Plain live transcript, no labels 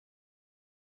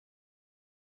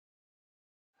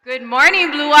Good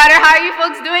morning, Blue Water. How are you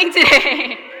folks doing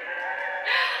today?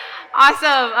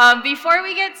 Awesome. Before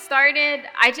we get started,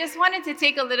 I just wanted to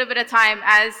take a little bit of time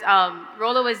as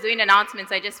Rolla was doing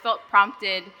announcements. I just felt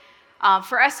prompted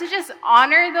for us to just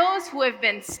honor those who have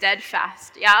been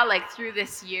steadfast, yeah, like through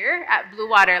this year at Blue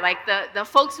Water, like the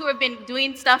folks who have been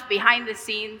doing stuff behind the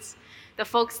scenes, the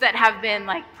folks that have been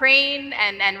like praying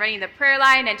and running the prayer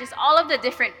line and just all of the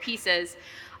different pieces.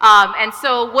 And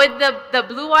so would the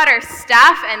Blue Water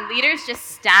staff and leaders just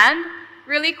stand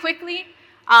really quickly?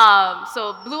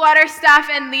 So Blue Water staff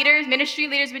and leaders, ministry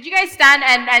leaders, would you guys stand?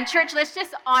 And church, let's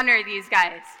just honor these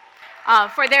guys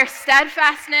for their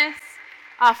steadfastness,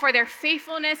 for their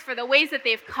faithfulness, for the ways that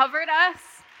they've covered us.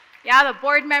 Yeah, the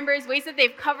board members, ways that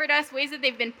they've covered us, ways that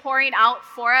they've been pouring out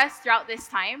for us throughout this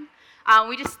time.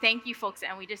 We just thank you folks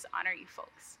and we just honor you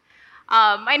folks.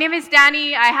 My name is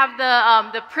Danny. I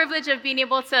have the privilege of being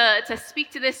able to speak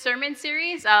to this sermon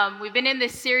series. We've been in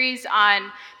this series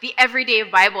on the everyday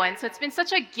Bible, and so it's been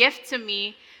such a gift to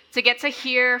me to get to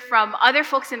hear from other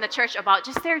folks in the church about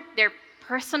just their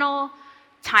personal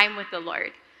time with the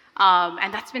Lord.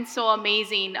 And that's been so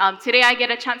amazing. Today I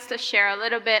get a chance to share a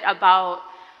little bit about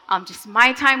just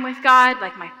my time with God,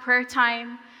 like my prayer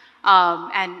time,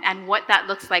 and what that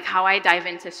looks like, how I dive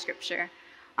into Scripture.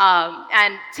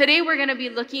 And today we're going to be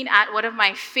looking at one of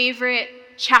my favorite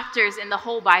chapters in the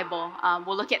whole Bible.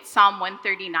 We'll look at Psalm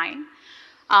 139.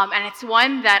 And it's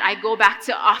one that I go back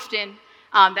to often,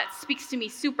 that speaks to me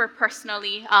super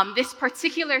personally. This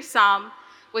particular psalm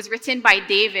was written by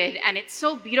David, and it's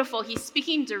so beautiful. He's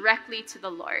speaking directly to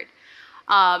the Lord.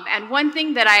 And one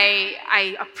thing that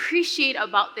I appreciate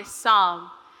about this psalm,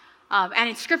 and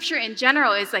in Scripture in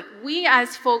general, is like we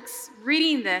as folks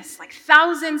reading this, like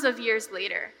thousands of years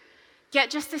later, get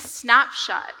just a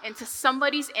snapshot into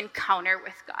somebody's encounter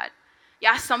with God.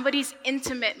 Yeah, somebody's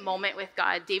intimate moment with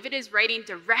God. David is writing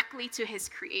directly to his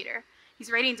Creator.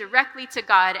 He's writing directly to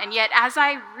God, and yet as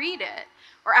I read it,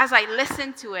 or as I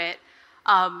listen to it,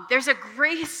 there's a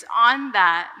grace on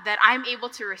that I'm able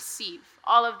to receive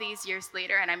all of these years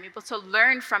later, and I'm able to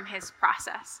learn from his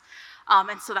process.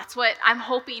 And so that's what I'm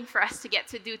hoping for us to get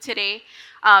to do today.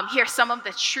 Hear some of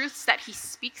the truths that he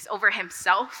speaks over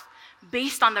himself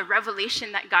based on the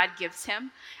revelation that God gives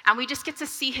him. And we just get to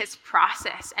see his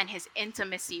process and his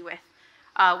intimacy with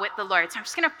the Lord. So I'm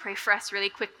just going to pray for us really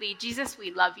quickly. Jesus, we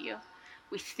love you.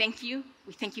 We thank you.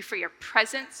 We thank you for your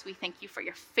presence. We thank you for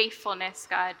your faithfulness,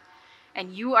 God.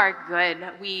 And you are good.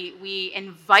 We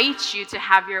invite you to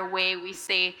have your way. We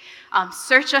say,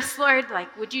 search us, Lord.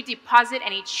 Like, would you deposit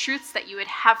any truths that you would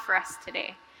have for us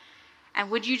today? And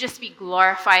would you just be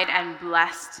glorified and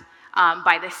blessed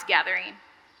by this gathering?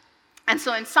 And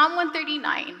so in Psalm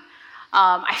 139,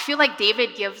 I feel like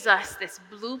David gives us this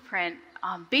blueprint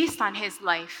based on his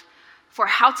life for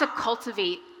how to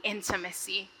cultivate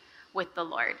intimacy with the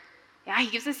Lord. Yeah,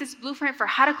 he gives us this blueprint for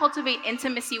how to cultivate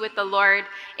intimacy with the Lord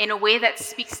in a way that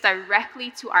speaks directly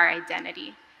to our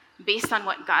identity based on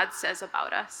what God says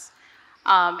about us.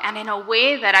 And in a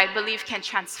way that I believe can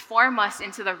transform us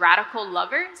into the radical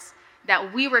lovers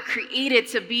that we were created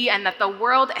to be and that the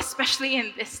world, especially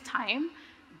in this time,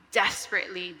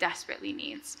 desperately, desperately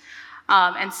needs.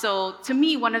 And so to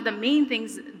me, one of the main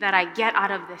things that I get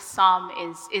out of this psalm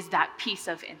is that piece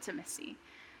of intimacy.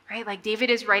 Right? Like David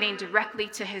is writing directly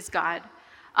to his God,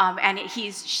 and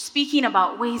he's speaking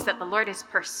about ways that the Lord is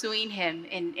pursuing him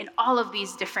in all of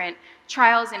these different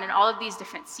trials and in all of these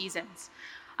different seasons.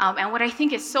 And what I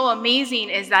think is so amazing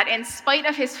is that in spite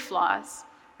of his flaws,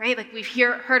 right? Like we've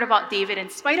heard about David, in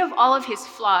spite of all of his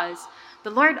flaws, the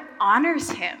Lord honors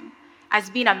him as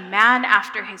being a man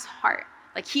after his heart.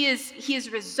 Like he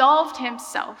has resolved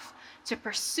himself to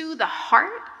pursue the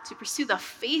heart, to pursue the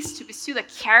face, to pursue the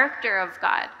character of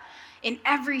God in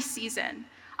every season.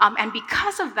 And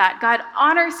because of that, God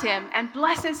honors him and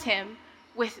blesses him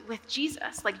with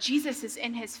Jesus. Like Jesus is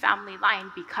in his family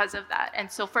line because of that.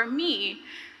 And so for me,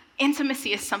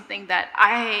 intimacy is something that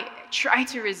I try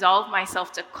to resolve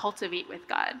myself to cultivate with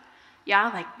God. Yeah,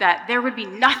 like that there would be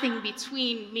nothing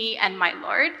between me and my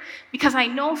Lord, because I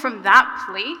know from that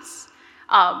place,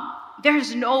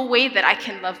 there's no way that I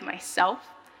can love myself.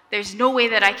 There's no way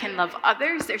that I can love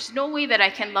others. There's no way that I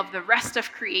can love the rest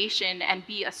of creation and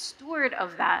be a steward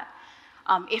of that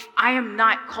if I am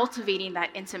not cultivating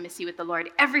that intimacy with the Lord.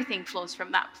 Everything flows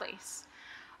from that place.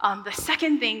 The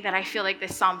second thing that I feel like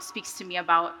this psalm speaks to me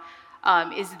about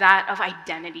is that of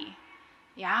identity.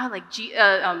 Yeah, like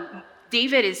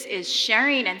David is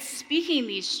sharing and speaking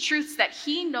these truths that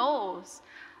he knows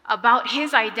about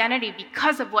his identity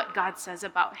because of what God says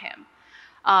about him.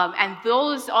 And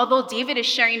those, although David is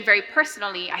sharing very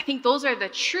personally, I think those are the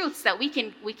truths that we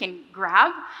can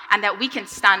grab and that we can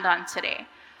stand on today.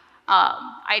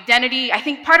 Identity, I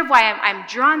think part of why I'm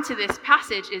drawn to this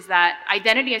passage is that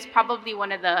identity is probably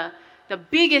one of the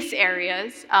biggest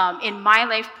areas in my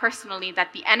life personally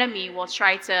that the enemy will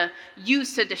try to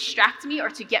use to distract me or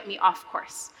to get me off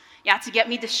course. Yeah, to get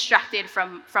me distracted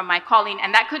from my calling.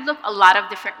 And that could look a lot of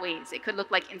different ways. It could look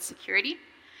like insecurity.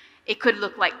 It could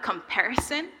look like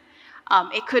comparison.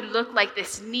 It could look like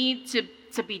this need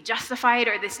to be justified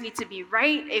or this need to be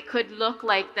right. It could look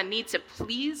like the need to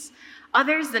please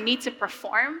others, the need to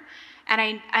perform.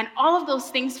 And all of those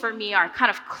things for me are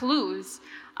kind of clues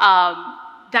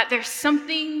that there's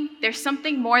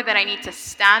something more that I need to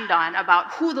stand on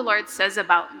about who the Lord says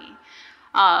about me.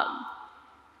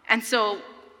 And so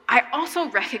I also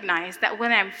recognize that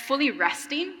when I'm fully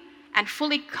resting and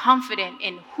fully confident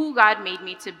in who God made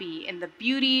me to be, in the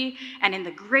beauty and in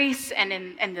the grace and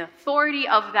in the authority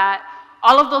of that,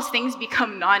 all of those things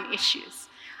become non-issues.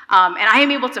 And I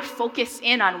am able to focus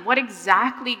in on what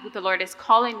exactly the Lord is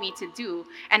calling me to do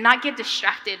and not get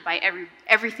distracted by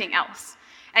everything else.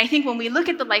 And I think when we look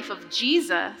at the life of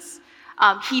Jesus,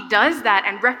 he does that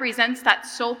and represents that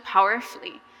so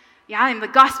powerfully. Yeah, in the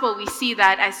gospel, we see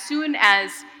that as soon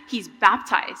as he's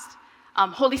baptized,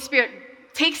 Holy Spirit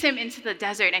takes him into the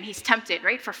desert and he's tempted,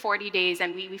 right, for 40 days.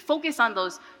 And we focus on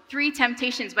those 3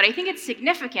 temptations. But I think it's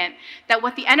significant that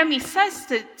what the enemy says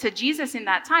to Jesus in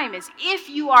that time is, if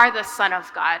you are the Son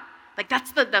of God, like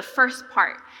that's the first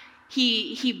part.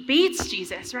 He baits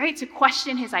Jesus, right, to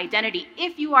question his identity.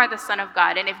 If you are the Son of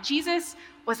God, and if Jesus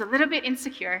was a little bit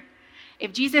insecure,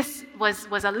 if Jesus was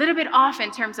a little bit off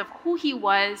in terms of who he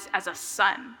was as a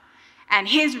son and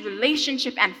his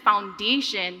relationship and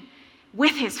foundation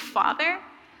with his Father,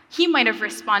 he might have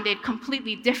responded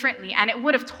completely differently, and it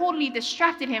would have totally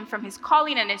distracted him from his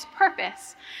calling and his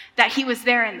purpose that he was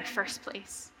there in the first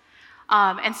place.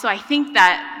 And so I think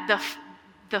that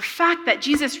the fact that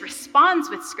Jesus responds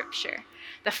with Scripture,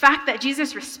 the fact that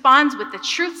Jesus responds with the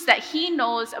truths that he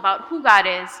knows about who God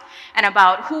is and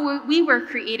about who we were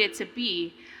created to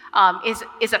be,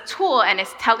 is a tool and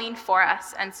is telling for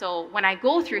us. And so when I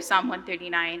go through Psalm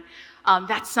 139,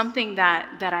 that's something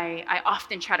that I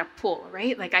often try to pull,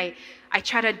 right? Like I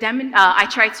try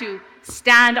to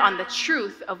stand on the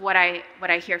truth of what I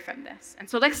hear from this. And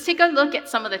so let's take a look at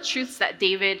some of the truths that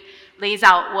David lays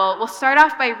out. We'll start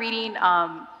off by reading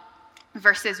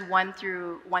verses 1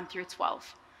 through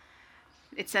 12.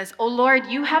 It says, "O Lord,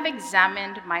 you have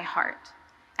examined my heart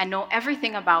and know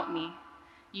everything about me.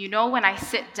 You know when I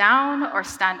sit down or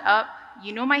stand up.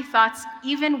 You know my thoughts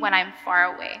even when I'm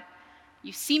far away.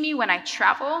 You see me when I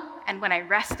travel and when I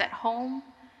rest at home.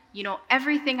 You know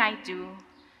everything I do.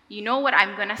 You know what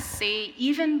I'm going to say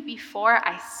even before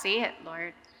I say it,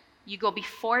 Lord. You go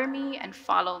before me and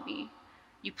follow me.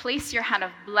 You place your hand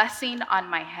of blessing on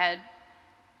my head.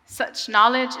 Such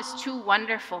knowledge is too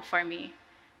wonderful for me,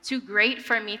 too great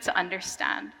for me to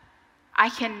understand. I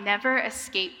can never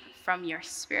escape from your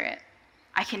spirit.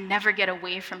 I can never get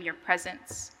away from your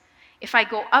presence. If I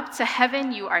go up to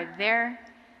heaven, you are there.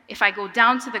 If I go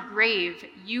down to the grave,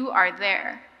 you are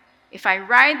there. If I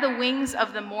ride the wings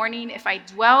of the morning, if I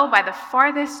dwell by the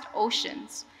farthest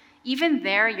oceans, even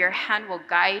there your hand will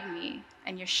guide me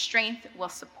and your strength will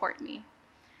support me.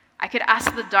 I could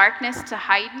ask the darkness to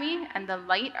hide me and the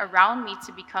light around me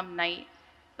to become night,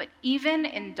 but even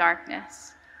in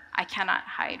darkness, I cannot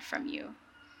hide from you.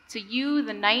 To you,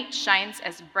 the night shines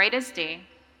as bright as day.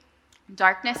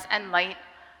 Darkness and light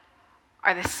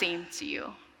are the same to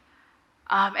you."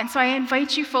 And so I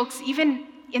invite you folks, even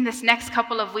in this next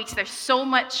couple of weeks, there's so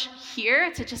much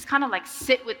here to just kind of like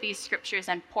sit with these scriptures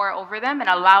and pour over them and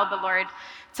allow the Lord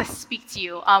to speak to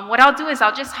you. What I'll do is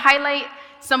I'll just highlight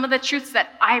some of the truths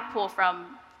that I pull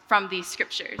from these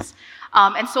scriptures.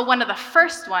 And so one of the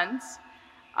first ones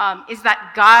is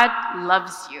that God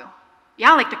loves you.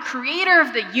 Yeah, like the creator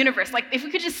of the universe. Like if we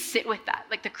could just sit with that.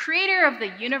 Like the creator of the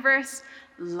universe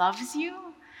loves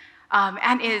you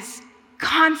and is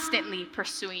constantly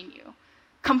pursuing you.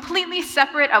 Completely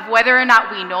separate of whether or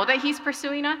not we know that he's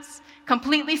pursuing us.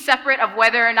 Completely separate of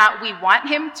whether or not we want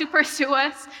him to pursue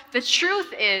us. The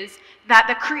truth is that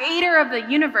the creator of the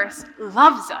universe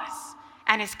loves us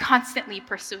and is constantly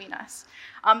pursuing us.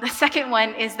 The second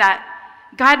one is that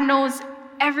God knows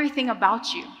everything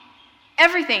about you.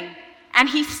 Everything. And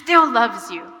he still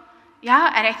loves you.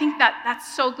 Yeah, and I think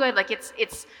that's so good. Like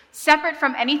it's separate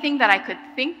from anything that I could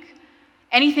think,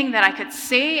 anything that I could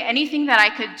say, anything that I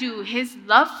could do. His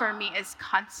love for me is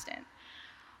constant.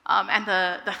 And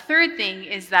the third thing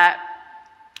is that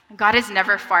God is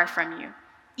never far from you.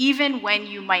 even when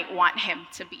you might want him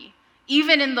to be.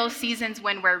 Even in those seasons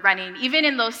when we're running, even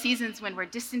in those seasons when we're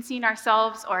distancing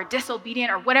ourselves or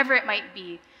disobedient or whatever it might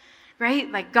be,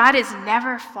 right? Like God is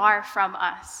never far from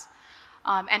us.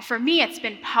 And for me, it's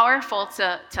been powerful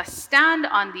to stand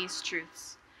on these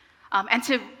truths and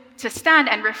to stand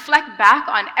and reflect back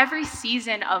on every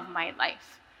season of my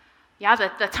life. Yeah,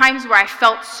 the times where I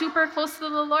felt super close to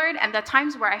the Lord and the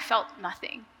times where I felt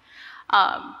nothing.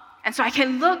 And so I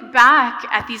can look back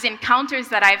at these encounters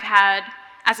that I've had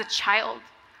as a child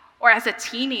or as a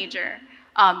teenager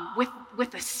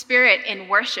with the Spirit in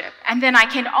worship. And then I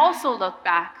can also look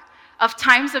back of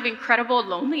times of incredible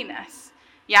loneliness.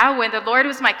 Yeah, when the Lord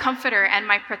was my comforter and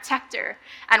my protector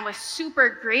and was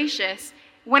super gracious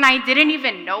when I didn't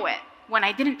even know it, when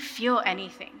I didn't feel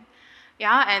anything.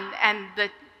 Yeah, and the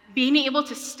being able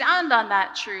to stand on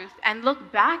that truth and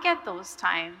look back at those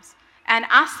times and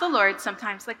ask the Lord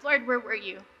sometimes, like, Lord, where were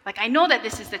you? Like, I know that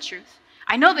this is the truth.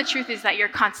 I know the truth is that you're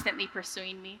constantly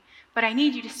pursuing me, but I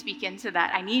need you to speak into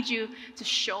that. I need you to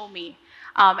show me.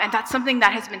 And that's something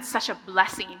that has been such a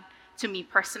blessing to me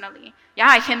personally. Yeah,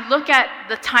 I can look at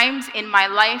the times in my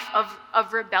life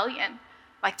of rebellion,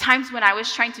 like times when I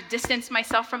was trying to distance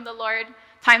myself from the Lord,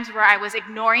 times where I was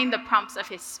ignoring the prompts of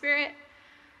his Spirit,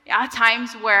 yeah,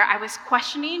 times where I was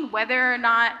questioning whether or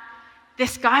not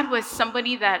this God was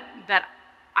somebody that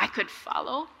I could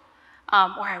follow,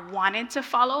 or I wanted to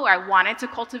follow, or I wanted to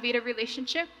cultivate a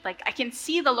relationship. Like I can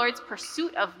see the Lord's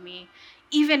pursuit of me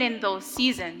even in those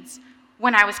seasons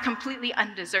when I was completely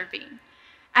undeserving.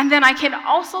 And then I can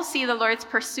also see the Lord's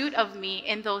pursuit of me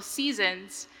in those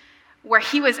seasons where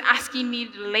he was asking me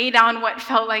to lay down what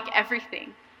felt like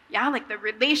everything. Yeah, like the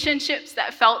relationships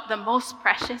that felt the most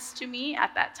precious to me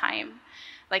at that time.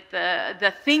 Like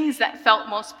the things that felt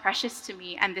most precious to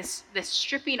me, and this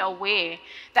stripping away,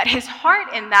 that his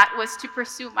heart in that was to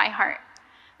pursue my heart.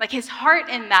 Like his heart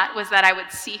in that was that I would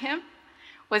see him,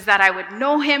 was that I would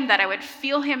know him, that I would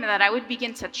feel him, and that I would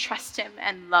begin to trust him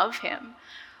and love him,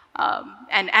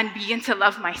 and begin to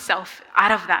love myself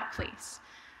out of that place.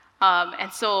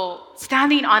 And so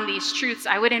standing on these truths,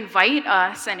 I would invite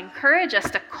us and encourage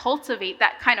us to cultivate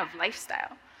that kind of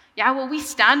lifestyle. Yeah, well, we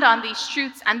stand on these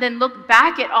truths and then look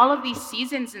back at all of these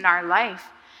seasons in our life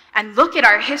and look at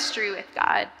our history with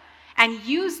God and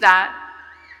use that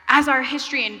as our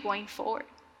history in going forward.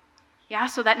 Yeah,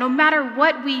 so that no matter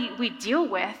what we deal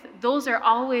with, those are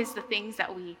always the things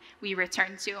that we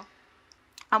return to.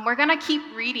 We're going to keep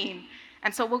reading.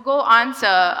 And so we'll go on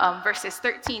to verses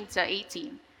 13 to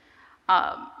 18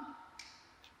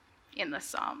 in the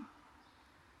psalm.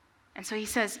 And so he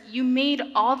says, "You made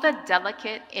all the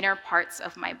delicate inner parts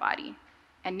of my body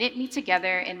and knit me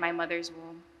together in my mother's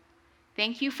womb.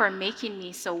 Thank you for making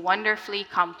me so wonderfully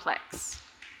complex.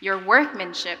 Your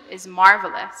workmanship is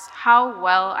marvelous. How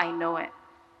well I know it.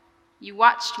 You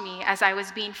watched me as I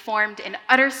was being formed in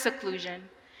utter seclusion,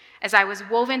 as I was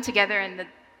woven together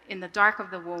in the dark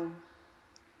of the womb.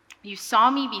 You saw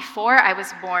me before I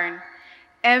was born.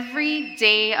 Every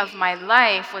day of my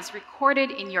life was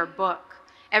recorded in your book.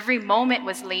 Every moment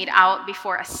was laid out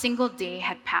before a single day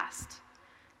had passed.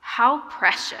 How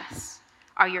precious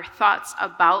are your thoughts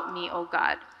about me, O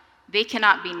God. They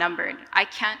cannot be numbered. I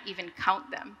can't even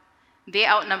count them. They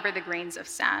outnumber the grains of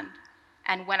sand.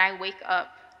 And when I wake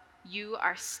up, you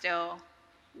are still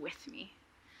with me."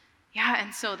 Yeah,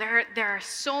 and so there are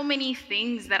so many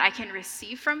things that I can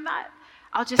receive from that.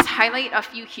 I'll just highlight a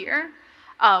few here.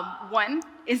 One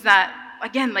is that,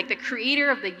 again, like the creator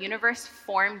of the universe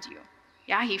formed you.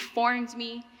 Yeah, he formed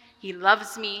me, he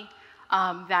loves me,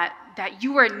 that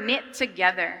you were knit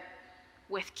together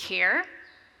with care,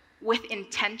 with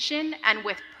intention, and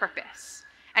with purpose.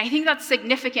 And I think that's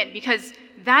significant because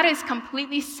that is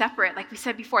completely separate, like we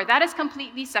said before, that is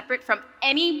completely separate from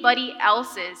anybody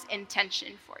else's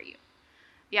intention for you.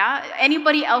 Yeah,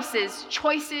 anybody else's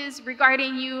choices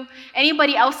regarding you,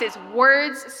 anybody else's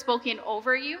words spoken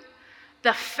over you.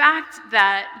 The fact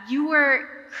that you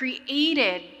were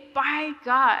created by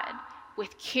God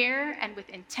with care and with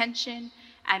intention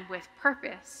and with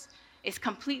purpose is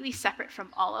completely separate from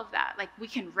all of that. Like we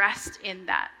can rest in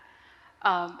that.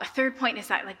 A third point is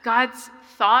that like God's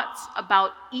thoughts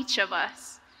about each of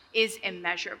us is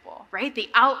immeasurable, right? They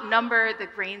outnumber the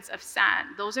grains of sand.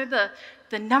 Those are the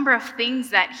number of things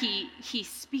that he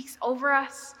speaks over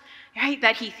us, right?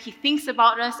 That he thinks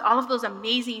about us, all of those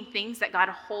amazing things that God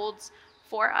holds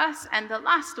for us. And the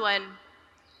last one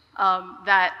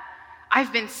that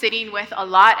I've been sitting with a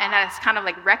lot and has kind of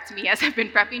like wrecked me as I've been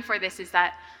prepping for this is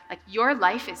that like your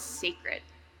life is sacred.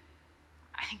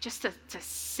 I think just to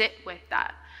sit with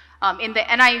that. In the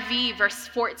NIV, verse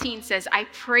 14 says, "I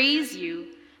praise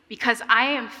you because I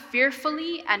am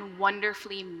fearfully and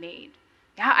wonderfully made.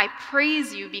 Yeah, I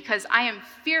praise you because I am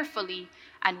fearfully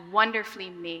and wonderfully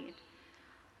made.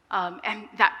 And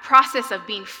that process of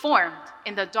being formed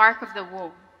in the dark of the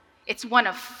womb, it's one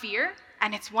of fear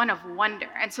and it's one of wonder.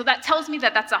 And so that tells me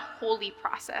that that's a holy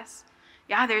process.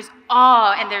 Yeah, there's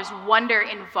awe and there's wonder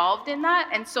involved in that.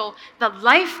 And so the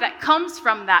life that comes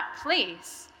from that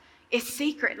place is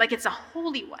sacred, like it's a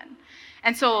holy one.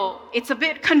 And so it's a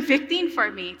bit convicting for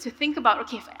me to think about,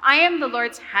 okay, if I am the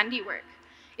Lord's handiwork,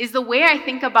 is the way I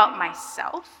think about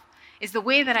myself, is the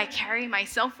way that I carry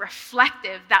myself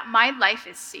reflective that my life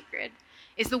is sacred?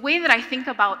 Is the way that I think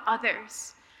about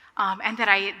others and that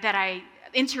I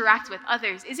interact with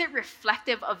others, is it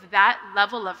reflective of that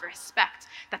level of respect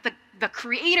that the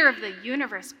creator of the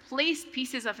universe placed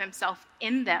pieces of himself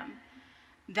in them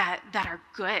that are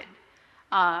good?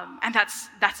 And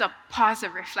that's a pause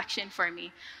of reflection for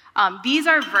me. These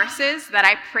are verses that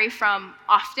I pray from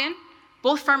often,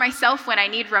 both for myself when I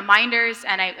need reminders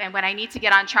and when I need to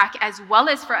get on track, as well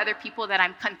as for other people that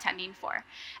I'm contending for.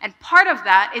 And part of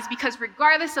that is because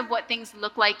regardless of what things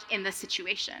look like in the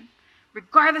situation,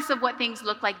 regardless of what things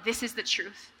look like, this is the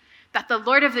truth, that the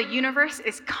Lord of the universe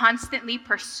is constantly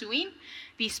pursuing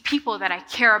these people that I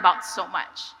care about so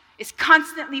much, is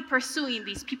constantly pursuing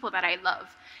these people that I love.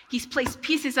 He's placed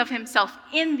pieces of himself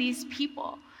in these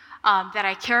people that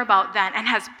I care about then, and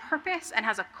has purpose and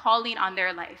has a calling on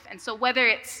their life. And so whether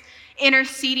it's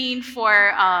interceding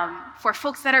for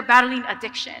folks that are battling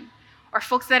addiction, or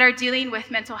folks that are dealing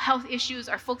with mental health issues,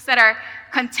 or folks that are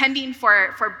contending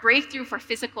for breakthrough, for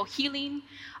physical healing,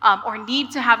 or need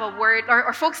to have a word,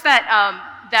 or folks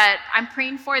that I'm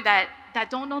praying for that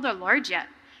don't know the Lord yet,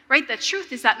 right? The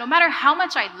truth is that no matter how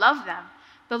much I love them,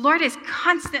 the Lord is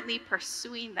constantly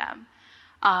pursuing them.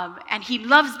 And he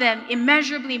loves them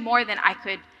immeasurably more than I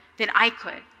could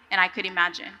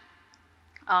imagine.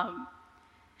 And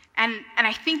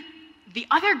I think the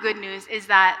other good news is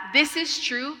that this is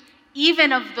true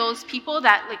even of those people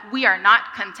that like we are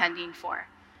not contending for.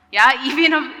 Yeah,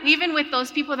 even with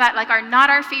those people that like are not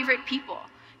our favorite people.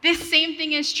 This same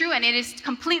thing is true, and it is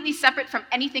completely separate from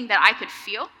anything that I could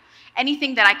feel,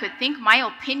 anything that I could think, my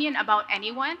opinion about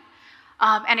anyone.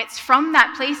 And it's from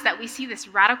that place that we see this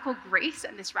radical grace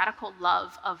and this radical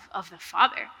love of the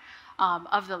Father,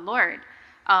 of the Lord.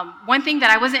 One thing that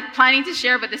I wasn't planning to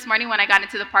share, but this morning when I got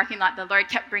into the parking lot, the Lord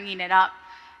kept bringing it up.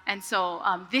 And so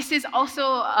this is also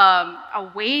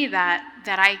a way that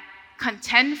I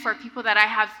contend for people that I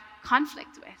have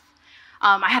conflict with.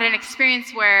 I had an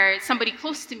experience where somebody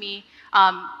close to me,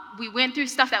 we went through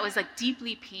stuff that was like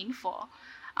deeply painful.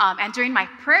 And during my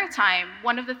prayer time,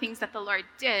 one of the things that the Lord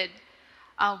did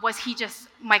was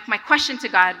my question to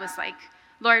God was like,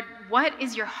 Lord, what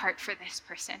is your heart for this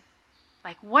person?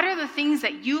 Like, what are the things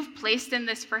that you've placed in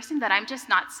this person that I'm just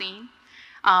not seeing?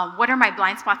 What are my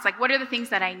blind spots? Like, what are the things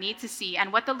that I need to see?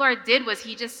 And what the Lord did was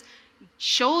he just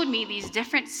showed me these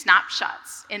different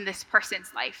snapshots in this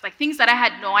person's life, like things that I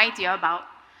had no idea about,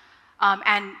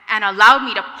 and allowed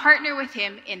me to partner with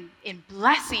him in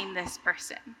blessing this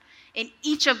person in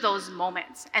each of those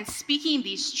moments and speaking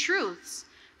these truths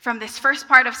from this first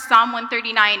part of Psalm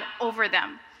 139 over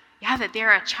them. Yeah, that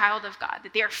they're a child of God,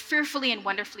 that they are fearfully and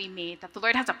wonderfully made, that the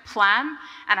Lord has a plan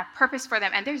and a purpose for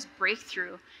them, and there's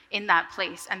breakthrough in that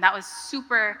place. And that was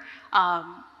super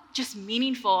just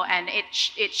meaningful, and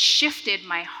it shifted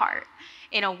my heart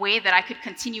in a way that I could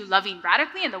continue loving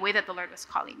radically in the way that the Lord was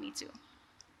calling me to.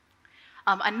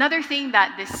 Another thing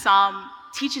that this psalm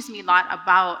teaches me a lot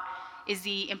about is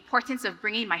the importance of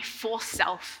bringing my full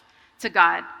self to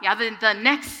God. Yeah, the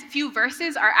next few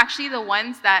verses are actually the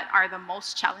ones that are the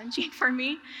most challenging for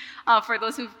me. For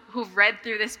those who've read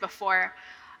through this before,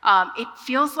 it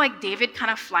feels like David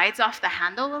kind of flies off the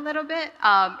handle a little bit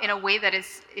in a way that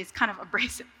is kind of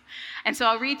abrasive. And so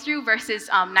I'll read through verses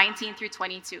 19 through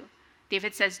 22.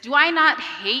 David says, "Do I not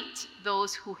hate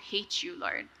those who hate you,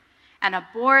 Lord, and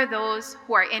abhor those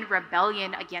who are in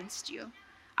rebellion against you?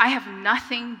 I have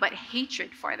nothing but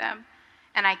hatred for them,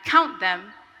 and I count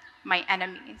them my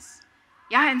enemies."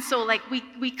 Yeah, and so like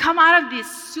we come out of this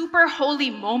super holy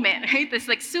moment, right? This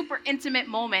like super intimate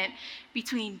moment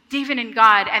between David and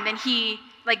God, and then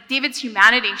David's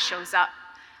humanity shows up.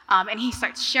 And he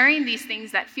starts sharing these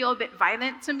things that feel a bit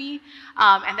violent to me,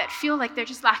 and that feel like they're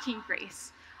just lacking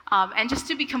grace. And just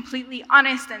to be completely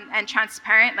honest and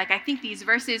transparent, like I think these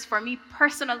verses for me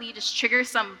personally just trigger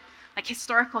some like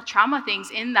historical trauma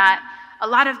things, in that a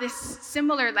lot of this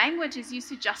similar language is used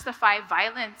to justify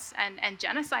violence and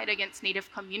genocide against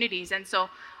Native communities. And so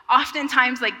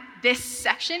oftentimes like this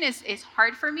section is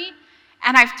hard for me,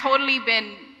 and I've totally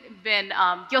been been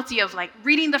guilty of like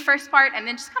reading the first part and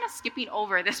then just kind of skipping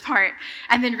over this part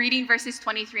and then reading verses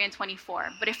 23 and 24.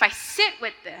 But if I sit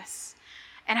with this,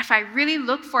 and if I really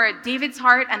look for David's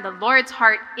heart and the Lord's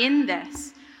heart in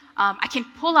this, I can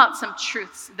pull out some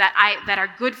truths that are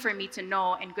good for me to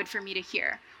know and good for me to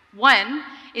hear. One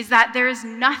is that there is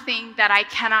nothing that I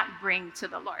cannot bring to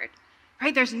the Lord.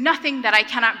 Right? There's nothing that I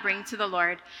cannot bring to the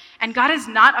Lord. And God is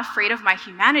not afraid of my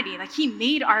humanity. Like, he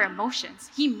made our emotions.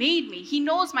 He made me. He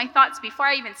knows my thoughts before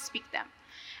I even speak them.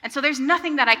 And so there's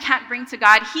nothing that I can't bring to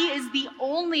God. He is the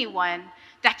only one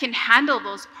that can handle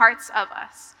those parts of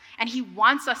us. And he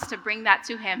wants us to bring that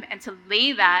to him and to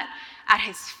lay that at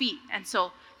his feet. And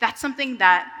so that's something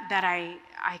that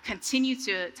I continue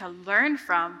to learn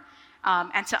from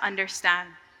and to understand.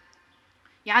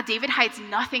 Yeah, David hides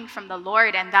nothing from the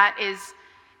Lord, and that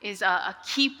is a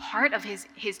key part of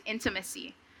his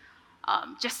intimacy.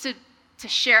 Just to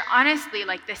share honestly,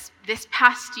 like this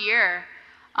past year,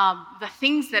 the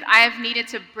things that I have needed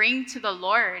to bring to the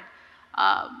Lord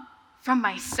from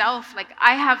myself, like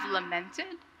I have lamented,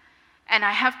 and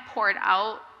I have poured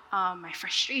out my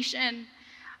frustration,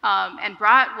 and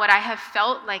brought what I have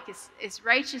felt like is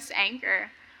righteous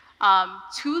anger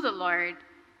to the Lord.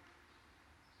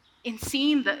 In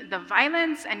seeing the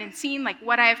violence and in seeing like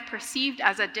what I have perceived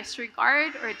as a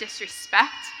disregard or a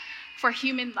disrespect for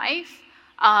human life,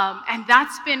 and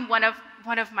that's been one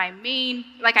of my main,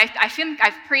 like I feel like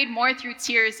I've prayed more through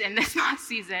tears in this last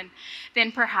season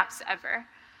than perhaps ever,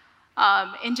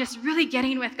 and just really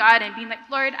getting with God and being like,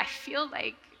 Lord, I feel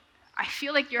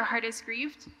like your heart is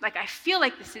grieved. Like I feel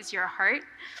like this is your heart,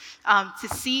 to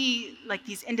see like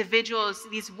these individuals,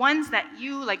 these ones that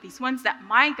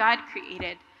my God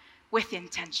created with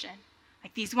intention.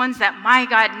 Like these ones that my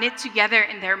God knit together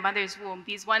in their mother's womb,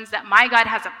 these ones that my God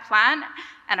has a plan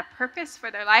and a purpose for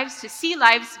their lives, to see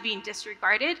lives being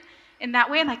disregarded in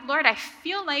that way. Like, Lord, I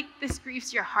feel like this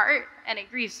grieves your heart and it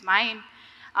grieves mine.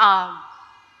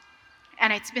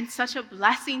 And it's been such a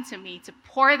blessing to me to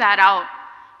pour that out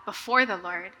before the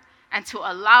Lord and to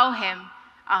allow him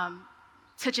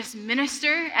to just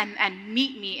minister and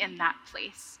meet me in that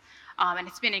place. And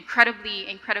it's been incredibly,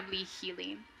 incredibly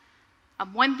healing.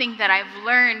 One thing that I've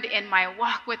learned in my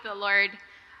walk with the Lord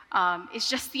is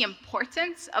just the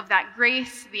importance of that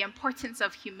grace, the importance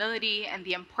of humility, and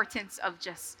the importance of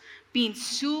just being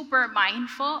super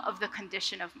mindful of the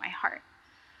condition of my heart.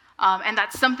 And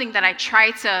that's something that I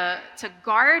try to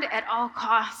guard at all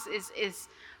costs, is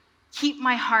keep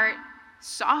my heart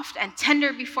soft and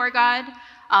tender before God,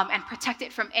 and protect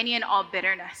it from any and all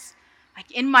bitterness.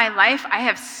 Like in my life, I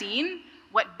have seen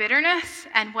what bitterness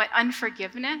and what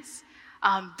unforgiveness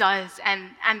does,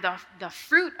 and the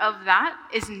fruit of that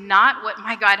is not what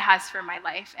my God has for my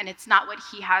life, and it's not what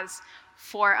he has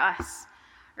for us,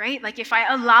 right? Like if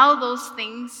I allow those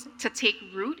things to take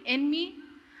root in me,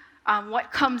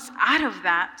 what comes out of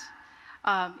that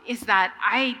is that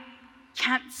I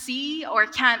can't see or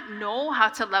can't know how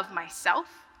to love myself,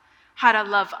 how to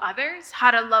love others, how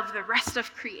to love the rest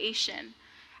of creation.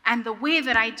 And the way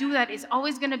that I do that is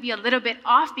always going to be a little bit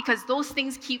off, because those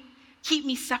things keep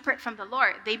me separate from the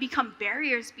Lord. They become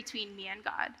barriers between me and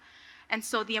God. And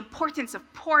so the importance of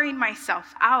pouring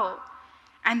myself out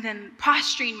and then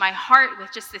posturing my heart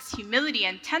with just this humility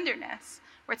and tenderness,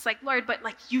 where it's like, Lord, but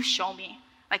like you show me.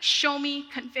 Like show me,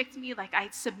 convict me, like I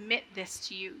submit this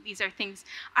to you. These are things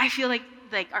I feel like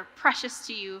are precious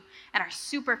to you and are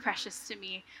super precious to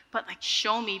me, but like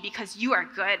show me, because you are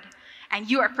good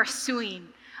and you are pursuing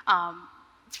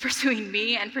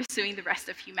me and pursuing the rest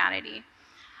of humanity.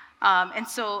 And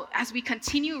so as we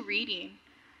continue reading,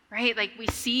 right, like we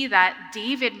see that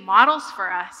David models for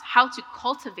us how to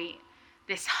cultivate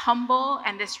this humble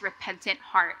and this repentant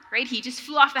heart, right? He just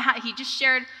flew off the hat. He just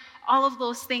shared all of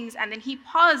those things, and then he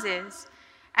pauses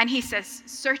and he says,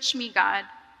 search me, God,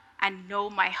 and know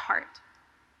my heart.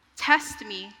 Test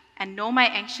me and know my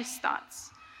anxious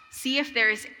thoughts. See if there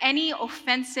is any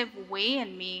offensive way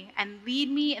in me, and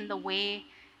lead me in the way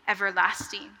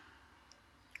everlasting.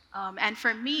 And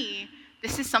for me,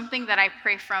 this is something that I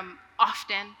pray from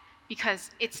often,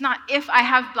 because it's not if I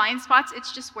have blind spots,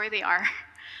 it's just where they are.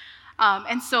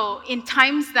 And so in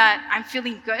times that I'm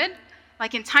feeling good,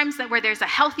 like in times where there's a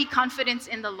healthy confidence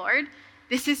in the Lord,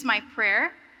 this is my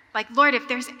prayer. Like, Lord, if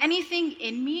there's anything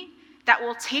in me that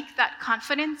will take that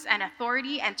confidence and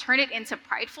authority and turn it into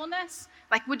pridefulness,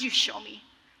 like, would you show me?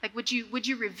 Like, would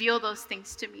you reveal those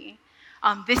things to me?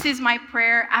 This is my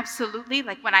prayer, absolutely,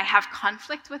 like when I have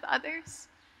conflict with others.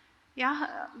 Yeah,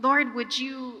 Lord, would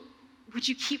you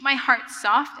keep my heart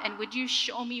soft, and would you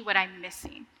show me what I'm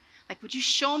missing? Like, would you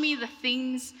show me the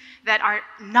things that are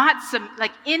not,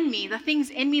 in me, the things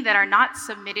in me that are not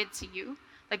submitted to you?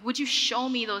 Like, would you show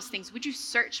me those things? Would you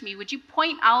search me? Would you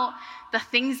point out the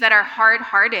things that are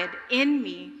hard-hearted in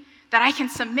me, that I can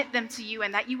submit them to you,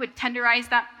 and that you would tenderize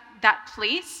that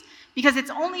place? Because it's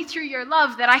only through your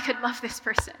love that I could love this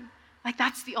person. Like,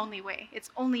 that's the only way. It's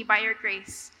only by your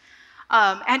grace.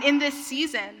 And in this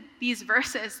season, these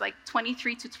verses, like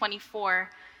 23 to 24,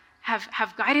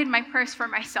 have guided my prayers for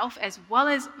myself as well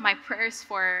as my prayers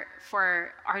for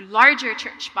our larger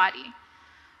church body.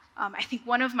 I think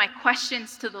one of my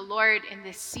questions to the Lord in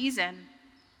this season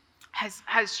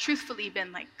has truthfully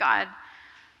been like, God,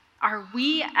 are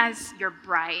we as your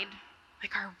bride,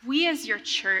 like are we as your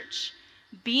church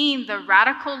being the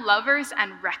radical lovers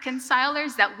and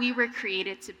reconcilers that we were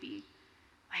created to be?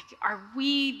 Like, are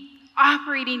we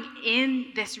operating in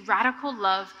this radical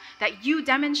love that you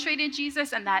demonstrated,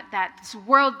 Jesus, and that this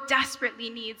world desperately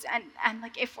needs? And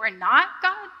like, if we're not,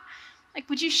 God, like,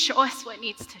 would you show us what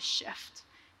needs to shift?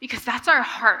 Because that's our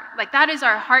heart. Like, that is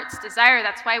our heart's desire.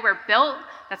 That's why we're built.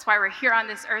 That's why we're here on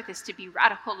this earth, is to be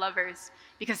radical lovers,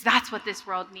 because that's what this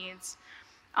world needs.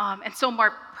 And so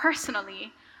more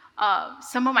personally,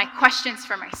 some of my questions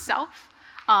for myself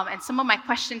and some of my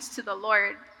questions to the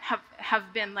Lord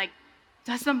have been like,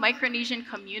 does the Micronesian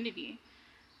community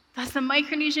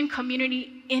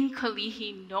in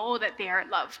Kalihi know that they are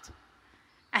loved?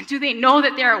 And do they know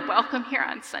that they are welcome here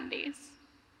on Sundays?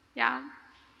 Yeah?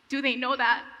 Do they know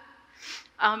that?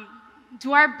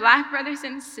 Do our Black brothers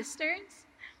and sisters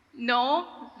know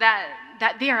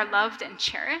that they are loved and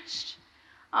cherished?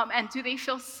 And do they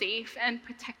feel safe and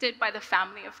protected by the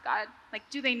family of God? Like,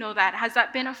 do they know that? Has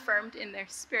that been affirmed in their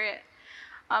spirit?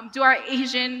 Do our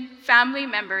Asian family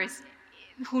members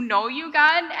who know you,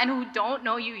 God, and who don't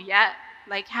know you yet,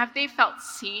 like, have they felt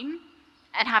seen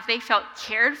and have they felt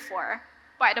cared for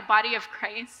by the body of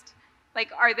Christ? Like,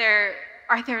 are their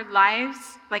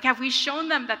lives, like, have we shown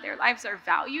them that their lives are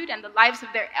valued and the lives of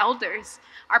their elders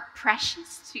are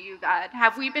precious to you, God?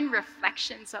 Have we been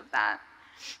reflections of that?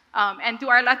 And do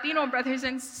our Latino brothers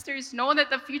and sisters know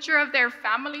that the future of their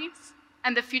families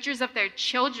and the futures of their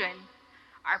children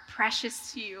are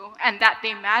precious to you, and that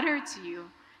they matter to you,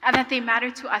 and that they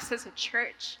matter to us as a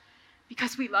church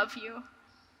because we love you?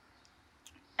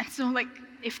 And so, like,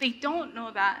 if they don't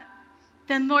know that,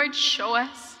 then Lord, show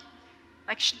us.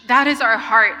 Like, that is our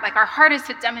heart. Like, our heart is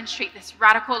to demonstrate this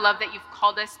radical love that you've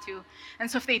called us to. And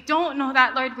so if they don't know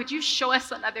that, Lord, would you show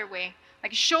us another way?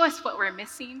 Like, show us what we're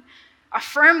missing.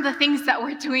 Affirm the things that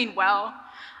we're doing well.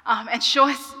 And show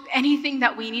us anything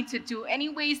that we need to do, any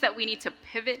ways that we need to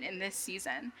pivot in this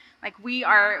season. Like, we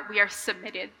are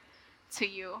submitted to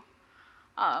you.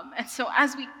 And so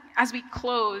as we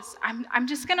close, I'm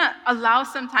just gonna allow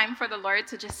some time for the Lord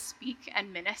to just speak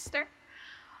and minister.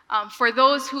 For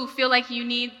those who feel like you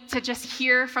need to just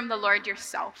hear from the Lord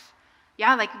yourself.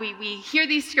 Yeah, like we hear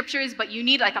these scriptures, but you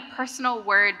need like a personal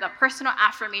word, a personal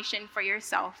affirmation for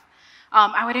yourself.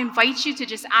 I would invite you to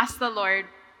just ask the Lord,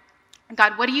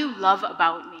 God, what do you love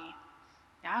about me?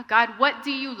 Yeah, God, what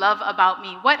do you love about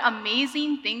me? What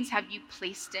amazing things have you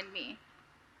placed in me?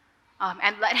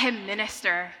 And let him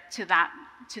minister to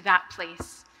that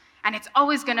place. And it's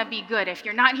always gonna be good. If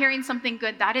you're not hearing something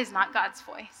good, that is not God's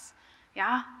voice.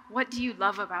 Yeah, what do you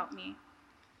love about me?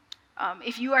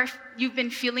 If you've been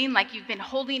feeling like you've been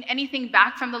holding anything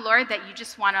back from the Lord that you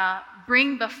just wanna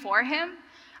bring before him,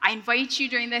 I invite you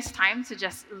during this time to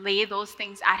just lay those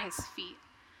things at his feet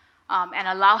and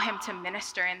allow him to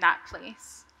minister in that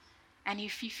place. And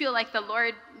if you feel like the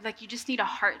Lord, like you just need a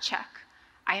heart check,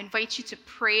 I invite you to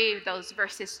pray those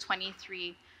verses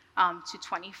 23 to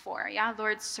 24. Yeah,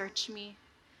 Lord, search me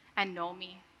and know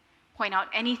me. Point out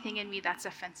anything in me that's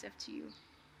offensive to you.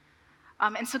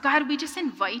 And so, God, we just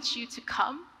invite you to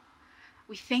come.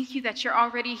 We thank you that you're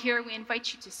already here. We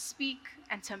invite you to speak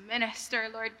and to minister,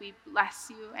 Lord. We bless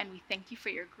you and we thank you for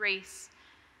your grace.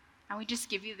 And we just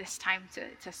give you this time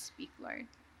to speak, Lord.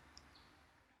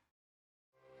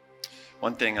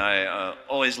 One thing I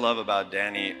always love about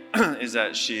Danny is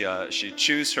that she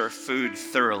chews her food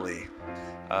thoroughly,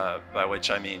 by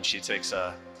which I mean she takes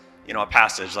a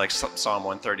passage like Psalm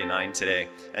 139 today,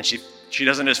 and she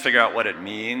doesn't just figure out what it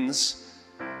means.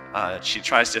 She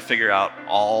tries to figure out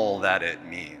all that it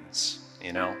means,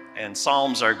 And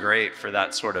Psalms are great for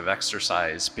that sort of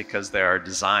exercise because they are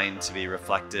designed to be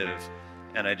reflective.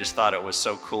 And I just thought it was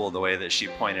so cool the way that she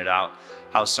pointed out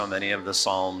how so many of the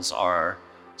Psalms are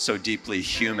so deeply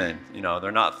human.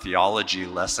 They're not theology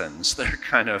lessons. They're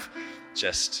kind of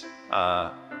just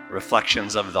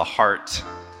reflections of the heart.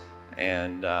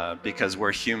 And because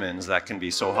we're humans, that can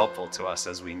be so helpful to us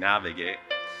as we navigate.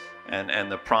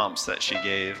 and the prompts that she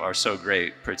gave are so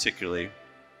great, particularly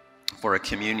for a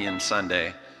communion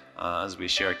Sunday as we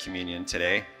share communion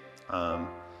today.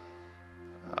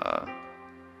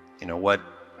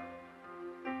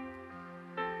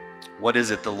 What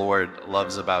is it the Lord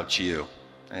loves about you?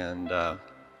 And a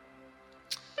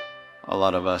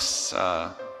lot of us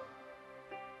are,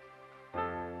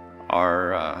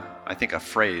 I think,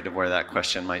 afraid of where that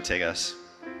question might take us.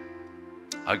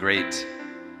 A great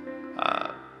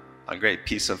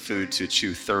piece of food to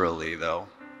chew thoroughly, though,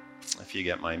 if you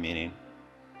get my meaning.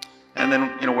 And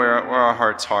then, where our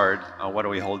heart's hard, what are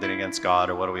we holding against God,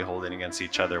 or what are we holding against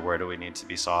each other? Where do we need to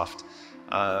be soft?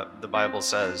 The Bible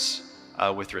says,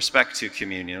 with respect to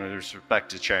communion, with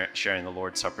respect to sharing the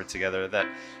Lord's Supper together,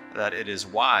 that it is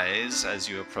wise as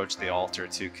you approach the altar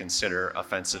to consider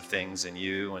offensive things in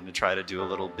you and to try to do a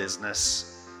little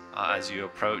business as you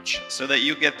approach, so that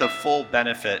you get the full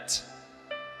benefit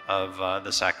of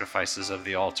the sacrifices of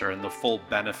the altar and the full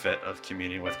benefit of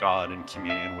communion with God and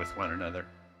communion with one another.